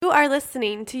You are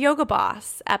listening to Yoga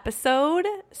Boss, episode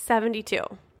 72.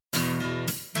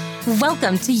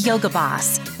 Welcome to Yoga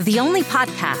Boss, the only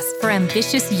podcast for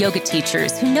ambitious yoga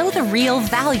teachers who know the real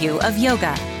value of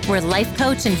yoga, where life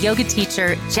coach and yoga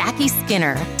teacher Jackie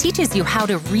Skinner teaches you how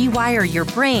to rewire your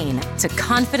brain to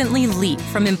confidently leap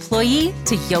from employee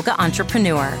to yoga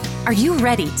entrepreneur. Are you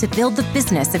ready to build the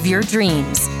business of your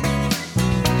dreams?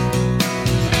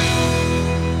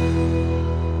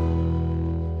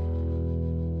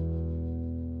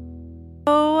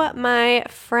 Oh, my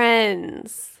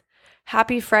friends.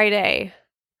 Happy Friday.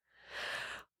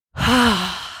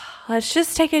 Let's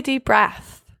just take a deep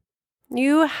breath.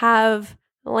 You have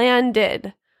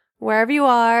landed wherever you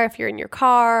are, if you're in your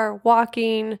car,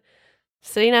 walking,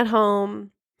 sitting at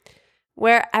home,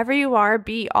 wherever you are,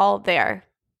 be all there.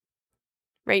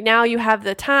 Right now, you have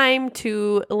the time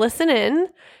to listen in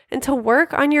and to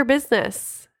work on your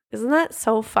business. Isn't that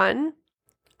so fun?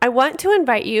 I want to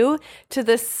invite you to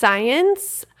the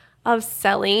Science of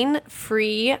Selling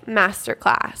free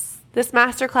masterclass. This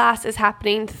masterclass is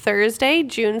happening Thursday,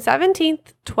 June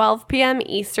 17th, 12 p.m.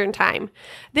 Eastern Time.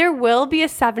 There will be a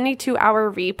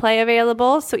 72-hour replay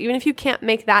available, so even if you can't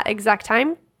make that exact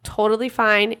time, totally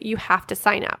fine. You have to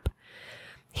sign up.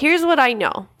 Here's what I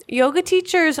know. Yoga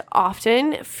teachers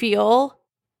often feel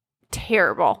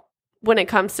terrible when it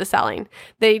comes to selling.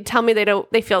 They tell me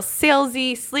they feel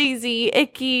salesy, sleazy,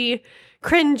 icky,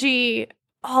 cringy,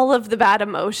 all of the bad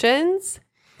emotions.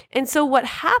 And so what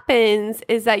happens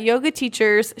is that yoga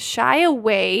teachers shy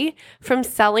away from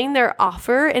selling their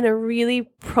offer in a really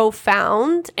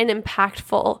profound and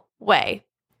impactful way.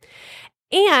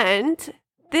 And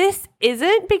this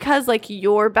isn't because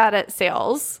you're bad at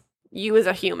sales, you as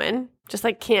a human just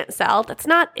can't sell. That's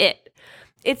not it.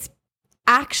 It's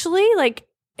actually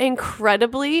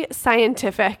incredibly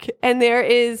scientific, and there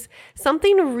is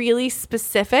something really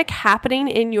specific happening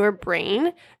in your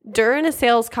brain during a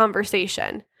sales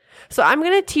conversation. So I'm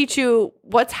going to teach you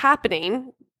what's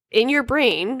happening in your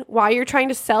brain while you're trying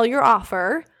to sell your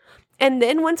offer. And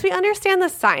then once we understand the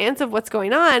science of what's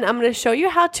going on, I'm going to show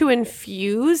you how to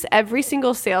infuse every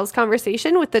single sales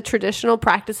conversation with the traditional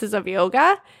practices of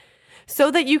yoga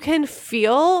so that you can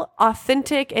feel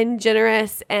authentic and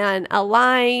generous and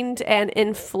aligned and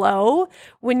in flow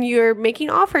when you're making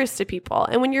offers to people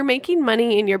and when you're making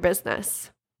money in your business.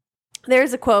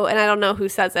 There's a quote, and I don't know who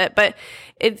says it, but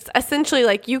it's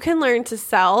essentially you can learn to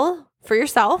sell for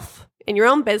yourself in your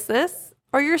own business,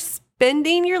 or you're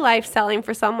spending your life selling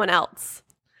for someone else.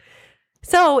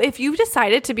 So if you've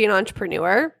decided to be an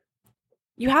entrepreneur,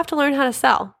 you have to learn how to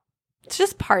sell. It's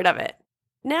just part of it.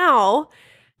 Now,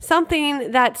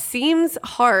 something that seems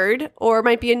hard or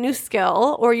might be a new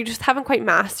skill or you just haven't quite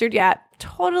mastered yet,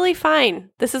 totally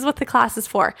fine. This is what the class is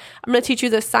for. I'm going to teach you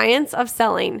the science of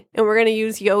selling, and we're going to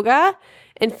use yoga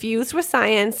infused with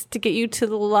science to get you to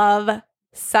love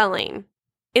selling.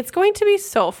 It's going to be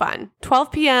so fun.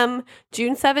 12 p.m.,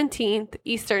 June 17th,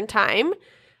 Eastern Time.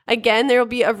 Again, there will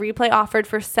be a replay offered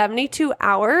for 72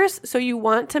 hours, so you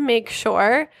want to make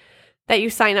sure that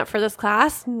you sign up for this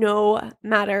class no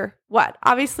matter what.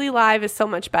 Obviously, live is so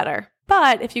much better.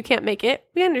 But if you can't make it,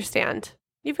 we understand.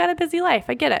 You've got a busy life.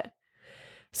 I get it.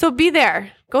 So be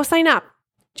there. Go sign up.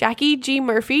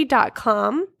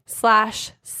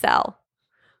 JackieGMurphy.com/sell.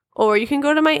 Or you can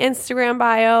go to my Instagram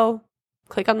bio,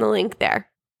 click on the link there.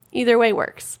 Either way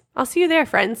works. I'll see you there,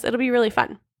 friends. It'll be really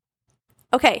fun.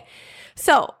 Okay,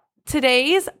 so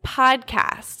today's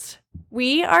podcast,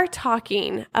 we are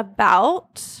talking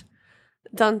about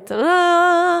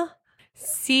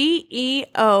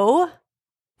CEO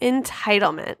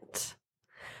entitlement.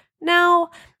 Now,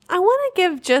 I want to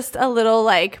give just a little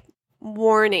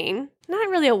warning, not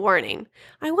really a warning.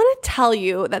 I want to tell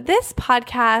you that this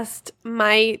podcast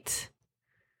might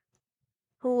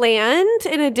land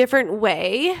in a different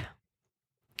way,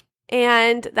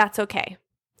 and that's okay.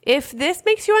 If this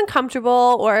makes you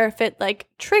uncomfortable or if it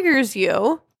triggers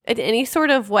you in any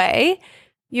sort of way,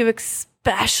 you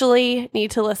especially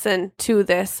need to listen to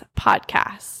this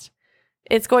podcast.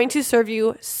 It's going to serve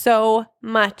you so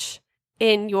much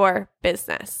in your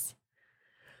business.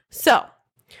 So,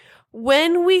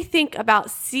 when we think about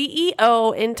CEO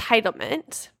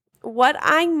entitlement, what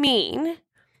I mean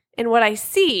and what I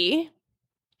see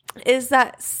is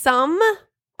that some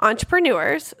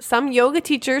entrepreneurs, some yoga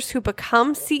teachers who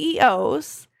become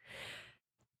CEOs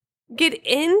get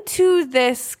into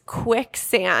this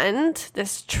quicksand,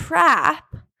 this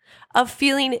trap of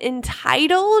feeling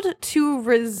entitled to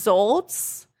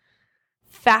results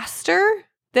faster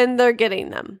than they're getting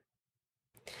them.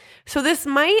 So this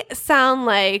might sound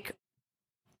like,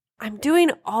 I'm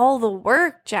doing all the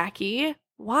work, Jackie.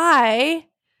 Why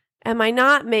Am I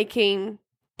not making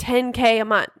 $10K a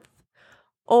month?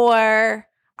 Or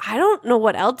I don't know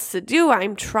what else to do.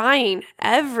 I'm trying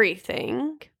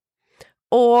everything.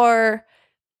 Or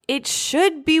it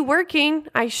should be working.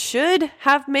 I should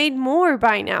have made more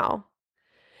by now.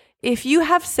 If you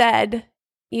have said,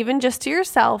 even just to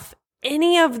yourself,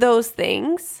 any of those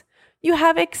things, you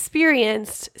have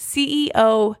experienced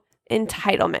CEO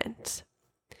entitlement.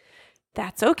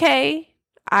 That's okay.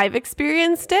 I've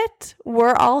experienced it.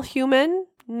 We're all human.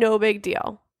 No big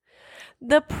deal.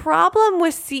 The problem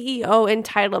with CEO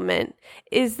entitlement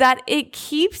is that it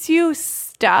keeps you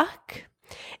stuck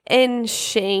in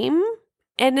shame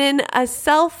and in a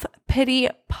self-pity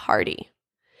party.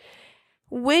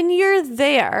 When you're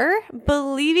there,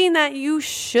 believing that you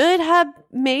should have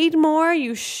made more,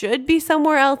 you should be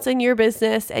somewhere else in your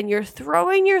business, and you're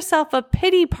throwing yourself a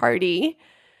pity party,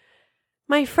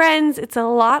 my friends, it's a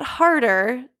lot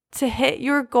harder to hit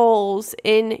your goals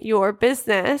in your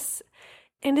business.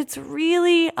 And it's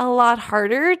really a lot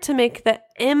harder to make the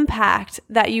impact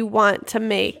that you want to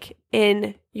make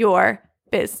in your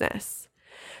business.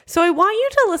 So I want you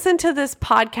to listen to this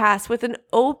podcast with an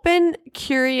open,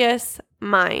 curious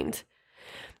mind.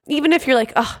 Even if you're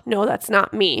like, oh, no, that's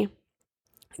not me.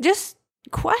 Just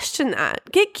question that.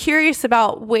 Get curious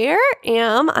about, where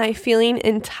am I feeling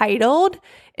entitled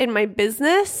in my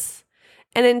business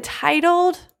and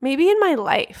entitled maybe in my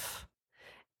life,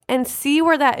 and see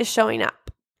where that is showing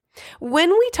up. When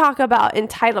we talk about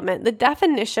entitlement, the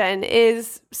definition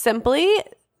is simply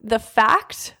the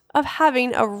fact of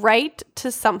having a right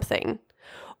to something,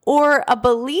 or a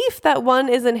belief that one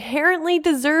is inherently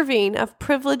deserving of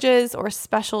privileges or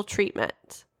special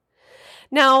treatment.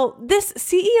 Now, this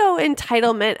CEO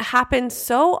entitlement happens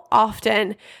so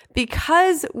often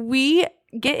because we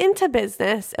get into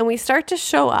business and we start to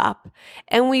show up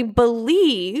and we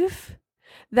believe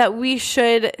that we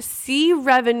should see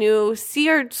revenue, see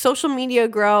our social media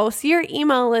grow, see our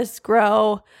email list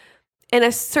grow in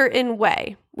a certain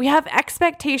way. We have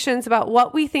expectations about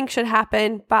what we think should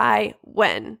happen by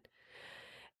when.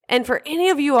 And for any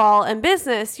of you all in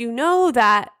business, you know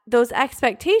that those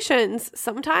expectations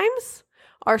sometimes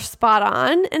are spot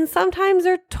on and sometimes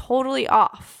they're totally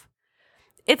off.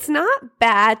 It's not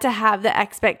bad to have the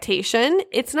expectation.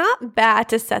 It's not bad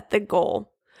to set the goal.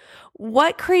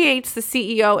 What creates the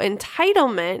CEO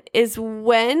entitlement is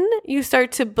when you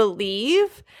start to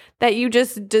believe that you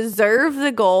just deserve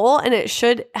the goal and it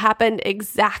should happen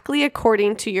exactly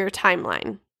according to your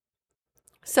timeline.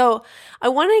 So I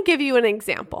want to give you an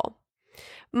example.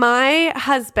 My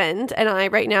husband and I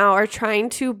right now are trying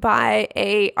to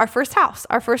buy our first house,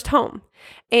 our first home.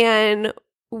 And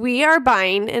we are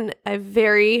buying in a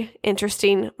very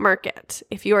interesting market.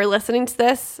 If you are listening to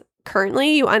this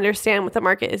currently, you understand what the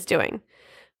market is doing.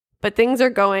 But things are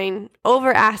going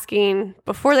over asking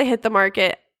before they hit the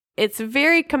market. It's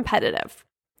very competitive.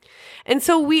 And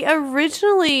so we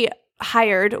originally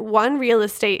hired one real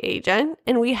estate agent,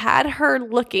 and we had her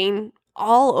looking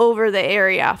all over the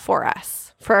area for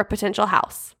us for a potential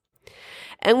house.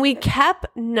 And we kept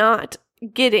not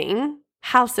getting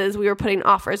houses we were putting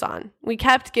offers on. We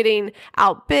kept getting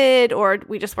outbid, or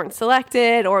we just weren't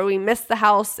selected, or we missed the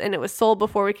house and it was sold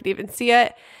before we could even see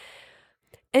it.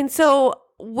 And so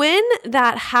when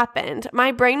that happened,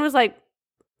 my brain was like,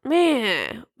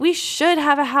 man, we should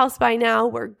have a house by now.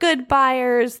 We're good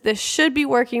buyers. This should be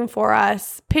working for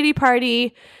us. Pity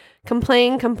party,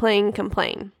 complain.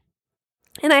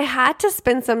 And I had to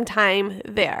spend some time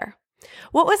there.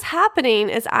 What was happening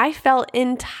is I felt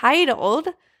entitled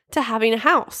to having a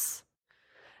house.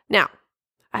 Now,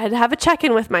 I had to have a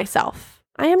check-in with myself.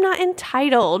 I am not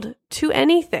entitled to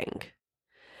anything.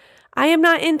 I am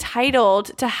not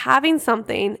entitled to having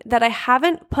something that I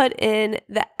haven't put in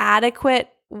the adequate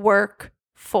work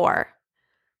for.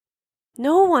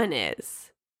 No one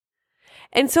is.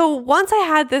 And so once I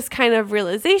had this kind of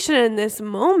realization in this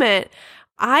moment,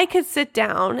 I could sit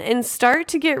down and start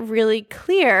to get really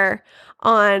clear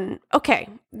on, okay,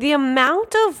 the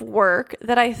amount of work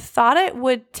that I thought it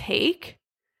would take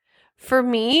for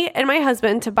me and my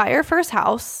husband to buy our first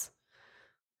house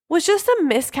was just a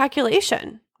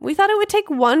miscalculation. We thought it would take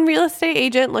one real estate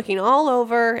agent looking all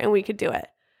over and we could do it.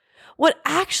 What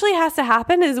actually has to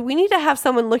happen is we need to have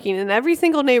someone looking in every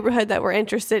single neighborhood that we're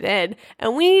interested in,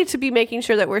 and we need to be making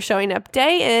sure that we're showing up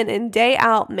day in and day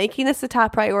out, making this a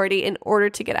top priority in order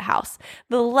to get a house.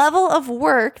 The level of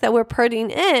work that we're putting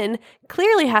in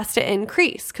clearly has to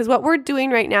increase because what we're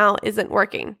doing right now isn't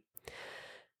working.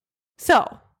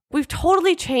 So we've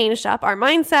totally changed up our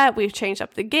mindset. We've changed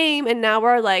up the game, and now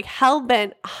we're like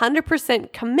hell-bent,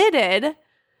 100% committed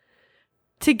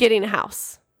to getting a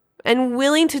house. and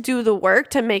willing to do the work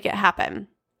to make it happen.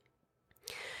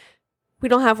 We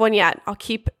don't have one yet. I'll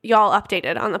keep y'all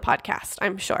updated on the podcast,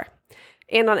 I'm sure,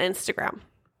 and on Instagram.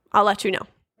 I'll let you know.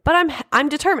 But I'm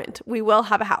determined. We will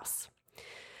have a house.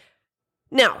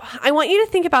 Now, I want you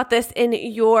to think about this in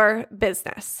your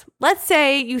business. Let's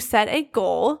say you set a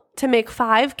goal to make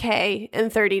 $5,000 in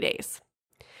 30 days.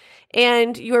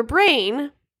 And your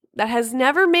brain, that has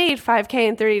never made $5,000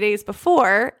 in 30 days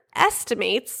before,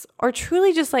 estimates or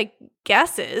truly just like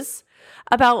guesses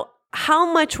about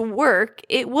how much work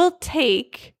it will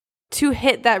take to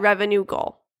hit that revenue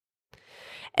goal.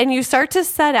 And you start to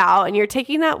set out and you're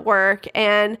taking that work,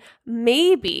 and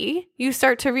maybe you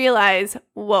start to realize,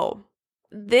 whoa,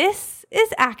 this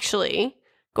is actually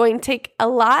going to take a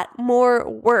lot more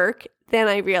work than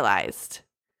I realized.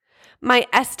 My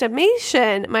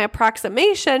estimation, my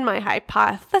approximation, my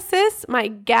hypothesis, my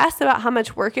guess about how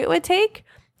much work it would take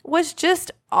was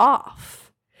just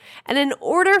off. And in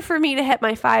order for me to hit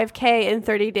my $5,000 in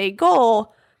 30-day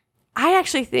goal, I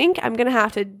actually think I'm going to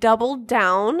have to double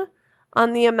down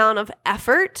on the amount of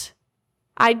effort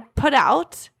I put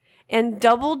out and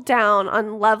double down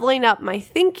on leveling up my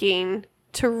thinking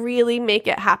to really make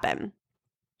it happen.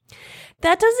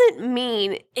 That doesn't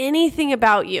mean anything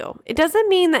about you. It doesn't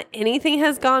mean that anything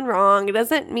has gone wrong. It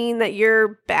doesn't mean that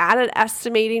you're bad at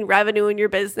estimating revenue in your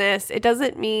business. It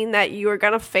doesn't mean that you are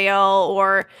going to fail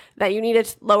or that you need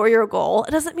to lower your goal.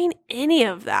 It doesn't mean any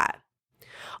of that.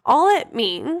 All it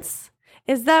means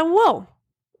is that, whoa,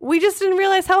 we just didn't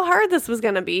realize how hard this was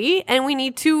going to be, and we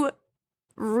need to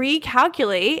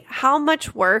recalculate how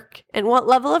much work and what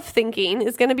level of thinking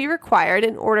is going to be required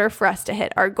in order for us to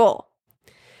hit our goal.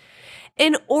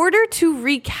 In order to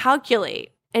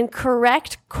recalculate and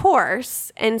correct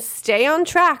course and stay on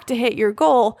track to hit your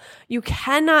goal, you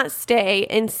cannot stay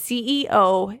in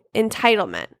CEO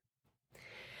entitlement.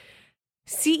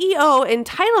 CEO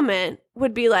entitlement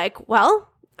would be like, well,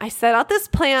 I set out this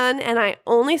plan and I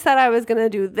only said I was going to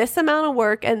do this amount of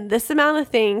work and this amount of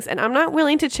things, and I'm not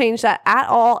willing to change that at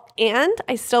all, and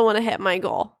I still want to hit my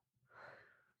goal.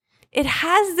 It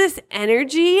has this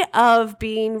energy of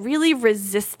being really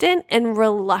resistant and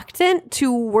reluctant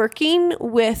to working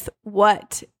with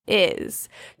what is,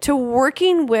 to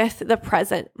working with the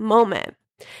present moment.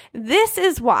 This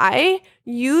is why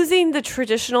using the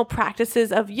traditional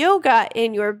practices of yoga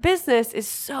in your business is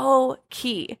so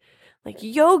key. Like,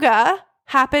 yoga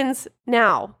happens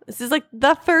now. This is like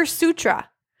the first sutra.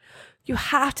 You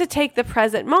have to take the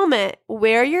present moment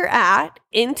where you're at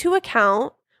into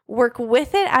account, work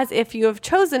with it as if you have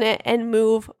chosen it, and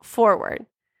move forward.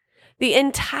 The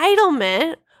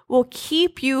entitlement will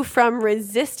keep you from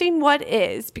resisting what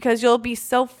is, because you'll be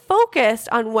so focused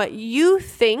on what you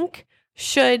think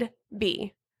should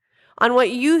be, on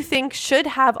what you think should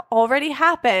have already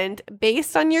happened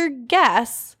based on your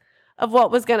guess of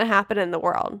what was going to happen in the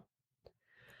world.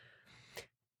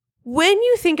 When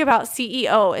you think about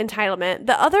CEO entitlement,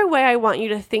 the other way I want you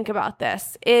to think about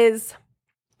this is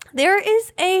there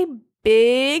is a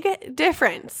big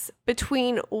difference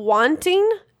between wanting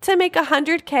to make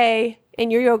 $100,000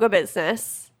 in your yoga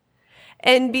business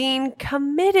and being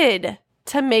committed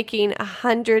to making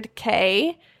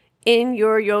 $100,000 in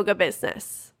your yoga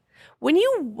business. When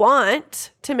you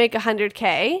want to make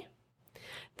 $100,000,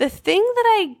 the thing that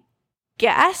I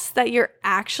guess that you're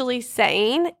actually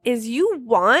saying is you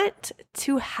want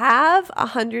to have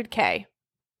 $100,000.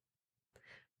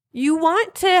 You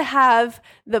want to have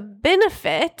the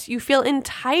benefit, you feel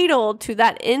entitled to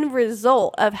that end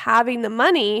result of having the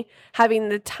money, having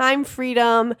the time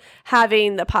freedom,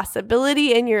 having the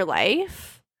possibility in your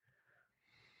life.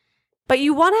 But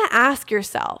you want to ask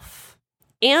yourself,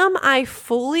 am I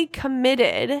fully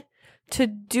committed to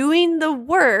doing the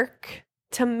work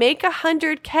to make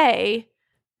 $100,000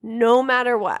 no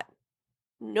matter what?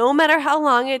 No matter how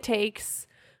long it takes,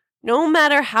 no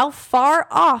matter how far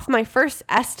off my first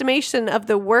estimation of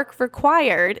the work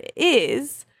required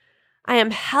is, I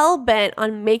am hell-bent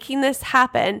on making this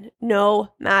happen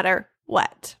no matter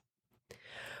what.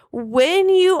 When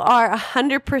you are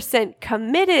 100%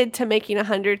 committed to making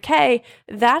 $100,000,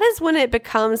 that is when it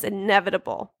becomes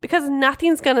inevitable, because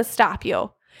nothing's going to stop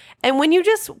you. And when you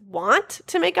just want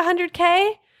to make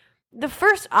 $100,000, the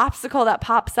first obstacle that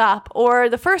pops up or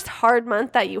the first hard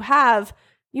month that you have,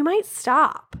 you might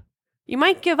stop. You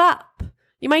might give up.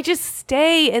 You might just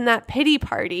stay in that pity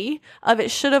party of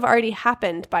it should have already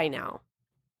happened by now.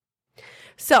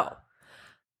 So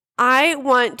I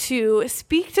want to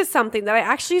speak to something that I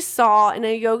actually saw in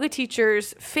a yoga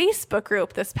teacher's Facebook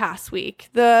group this past week.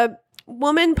 The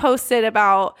woman posted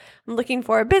about, I'm looking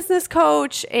for a business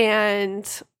coach, and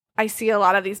I see a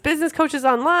lot of these business coaches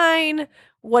online.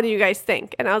 What do you guys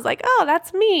think? And I was like, oh,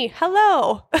 that's me.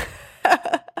 Hello.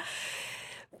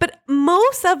 But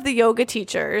most of the yoga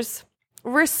teachers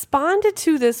responded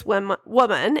to this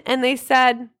woman and they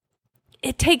said,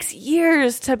 it takes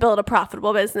years to build a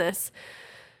profitable business.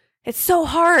 It's so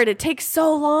hard. It takes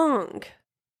so long.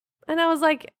 And I was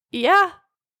like, yeah,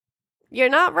 you're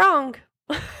not wrong.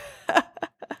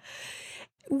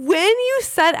 When you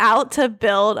set out to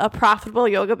build a profitable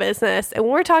yoga business, and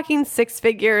we're talking 6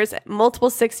 figures, multiple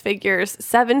 6 figures,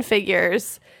 7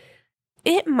 figures,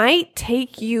 it might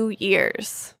take you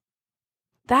years.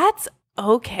 That's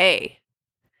okay.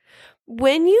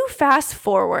 When you fast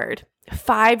forward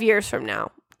 5 years from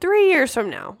now, 3 years from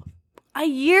now, a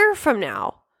year from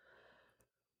now,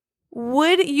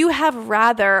 would you have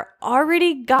rather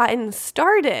already gotten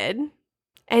started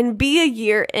and be a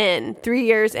year in, 3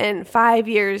 years in, 5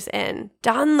 years in,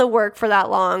 done the work for that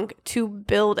long to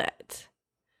build it?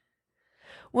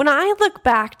 When I look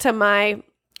back to my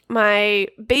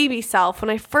baby self, when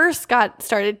I first got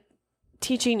started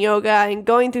teaching yoga and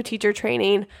going through teacher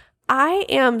training, I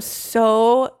am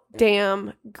so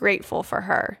damn grateful for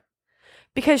her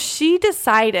because she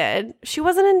decided, she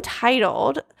wasn't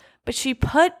entitled, but she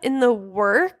put in the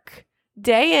work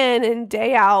day in and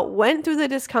day out, went through the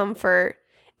discomfort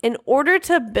in order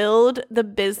to build the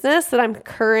business that I'm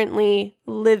currently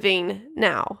living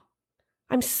now.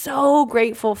 I'm so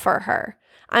grateful for her.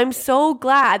 I'm so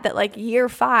glad that like year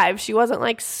 5, she wasn't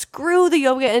like, screw the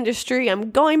yoga industry,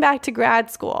 I'm going back to grad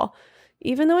school,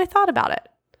 even though I thought about it.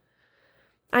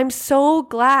 I'm so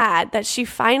glad that she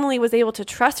finally was able to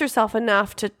trust herself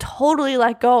enough to totally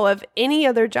let go of any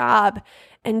other job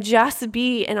and just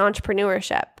be in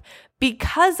entrepreneurship.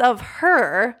 Because of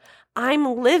her,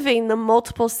 I'm living the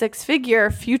multiple 6-figure,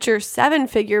 future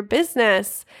 7-figure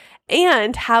business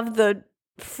and have the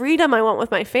freedom I want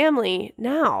with my family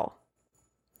now.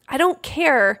 I don't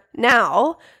care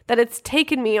now that it's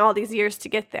taken me all these years to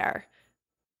get there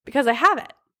because I have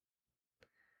it.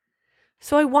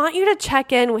 So I want you to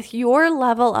check in with your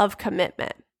level of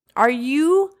commitment. Are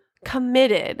you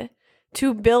committed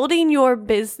to building your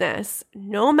business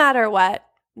no matter what,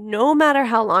 no matter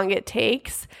how long it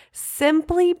takes,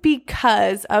 simply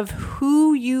because of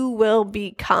who you will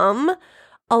become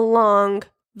along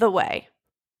the way?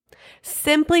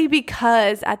 Simply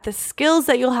because at the skills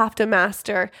that you'll have to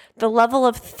master, the level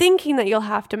of thinking that you'll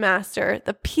have to master,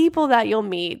 the people that you'll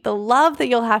meet, the love that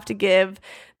you'll have to give,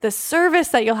 the service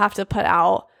that you'll have to put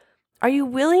out, are you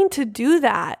willing to do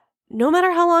that no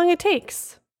matter how long it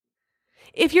takes?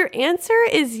 If your answer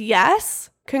is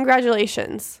yes,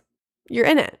 congratulations. You're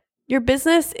in it. Your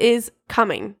business is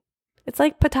coming. It's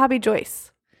like Pattabhi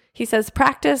Jois. He says,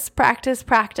 practice, practice,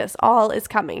 practice. All is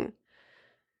coming.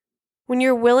 When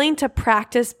you're willing to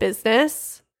practice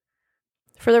business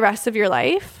for the rest of your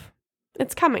life,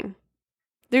 it's coming.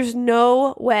 There's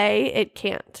no way it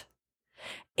can't.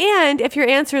 And if your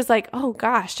answer is like, oh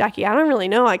gosh, Jackie, I don't really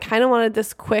know. I kind of wanted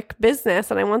this quick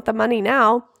business and I want the money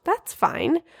now. That's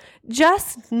fine.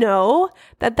 Just know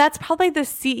that that's probably the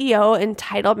CEO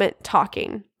entitlement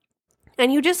talking.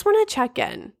 And you just want to check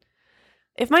in.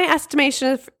 If my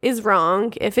estimation is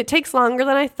wrong, if it takes longer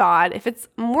than I thought, if it's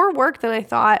more work than I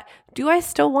thought, do I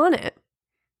still want it?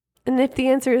 And if the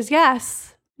answer is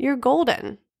yes, you're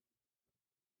golden.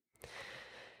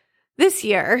 This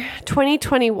year,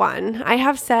 2021, I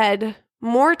have said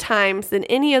more times than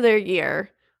any other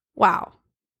year, wow,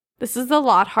 this is a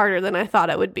lot harder than I thought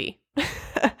it would be.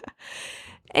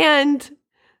 And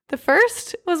the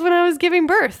first was when I was giving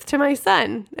birth to my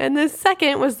son. And the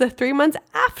second was the 3 months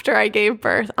after I gave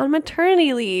birth on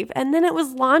maternity leave. And then it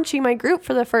was launching my group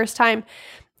for the first time.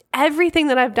 Everything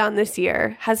that I've done this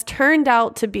year has turned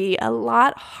out to be a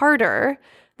lot harder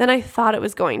than I thought it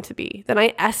was going to be, than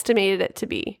I estimated it to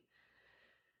be.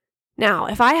 Now,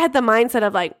 if I had the mindset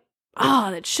of like,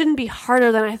 oh, that shouldn't be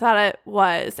harder than I thought it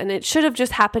was, and it should have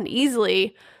just happened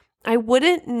easily, I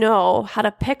wouldn't know how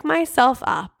to pick myself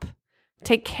up,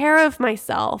 take care of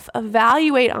myself,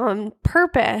 evaluate on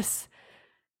purpose,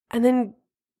 and then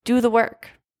do the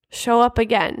work, show up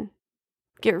again,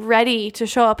 get ready to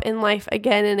show up in life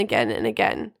again and again and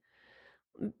again.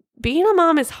 Being a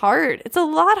mom is hard. It's a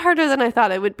lot harder than I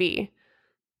thought it would be.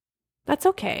 That's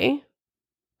okay.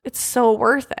 It's so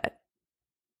worth it.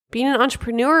 Being an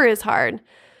entrepreneur is hard.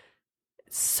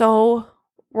 It's so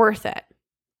worth it.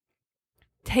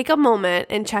 Take a moment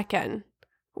and check in.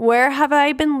 Where have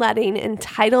I been letting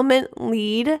entitlement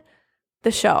lead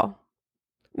the show?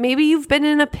 Maybe you've been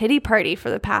in a pity party for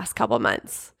the past couple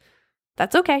months.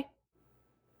 That's okay.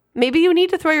 Maybe you need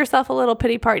to throw yourself a little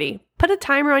pity party. Put a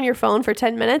timer on your phone for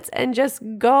 10 minutes and just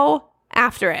go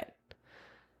after it.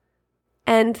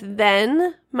 And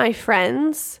then, my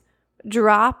friends,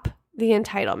 drop the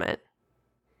entitlement.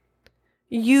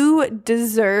 You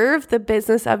deserve the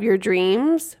business of your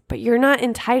dreams, but you're not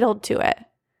entitled to it.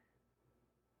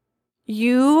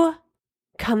 You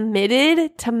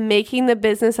committed to making the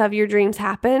business of your dreams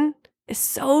happen is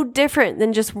so different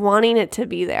than just wanting it to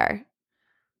be there.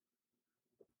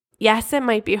 Yes, it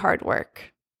might be hard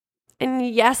work. And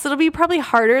yes, it'll be probably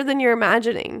harder than you're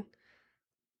imagining.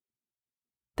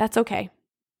 That's okay.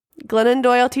 Glennon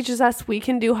Doyle teaches us we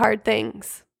can do hard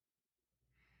things.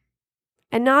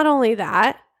 And not only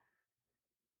that,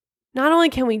 not only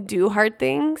can we do hard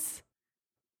things,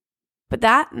 but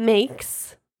that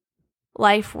makes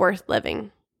life worth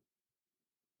living.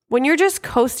 When you're just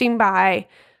coasting by,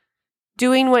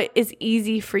 doing what is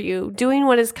easy for you, doing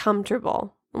what is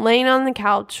comfortable, laying on the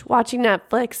couch, watching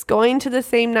Netflix, going to the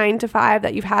same 9 to 5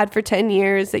 that you've had for 10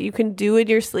 years that you can do in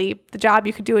your sleep, the job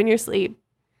you could do in your sleep,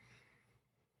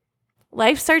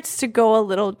 life starts to go a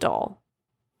little dull.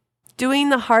 Doing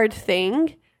the hard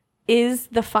thing is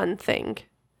the fun thing.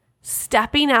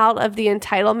 Stepping out of the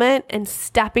entitlement and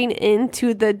stepping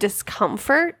into the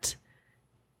discomfort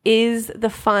is the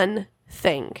fun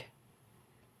thing.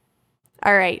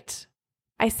 All right.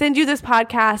 I send you this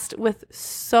podcast with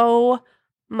so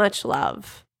much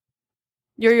love.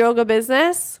 Your yoga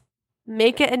business,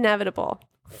 make it inevitable.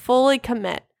 Fully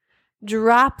commit.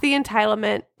 Drop the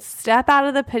entitlement, step out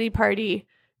of the pity party,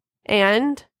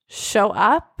 and show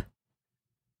up.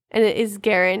 And it is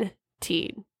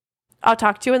guaranteed. I'll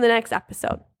talk to you in the next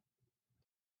episode.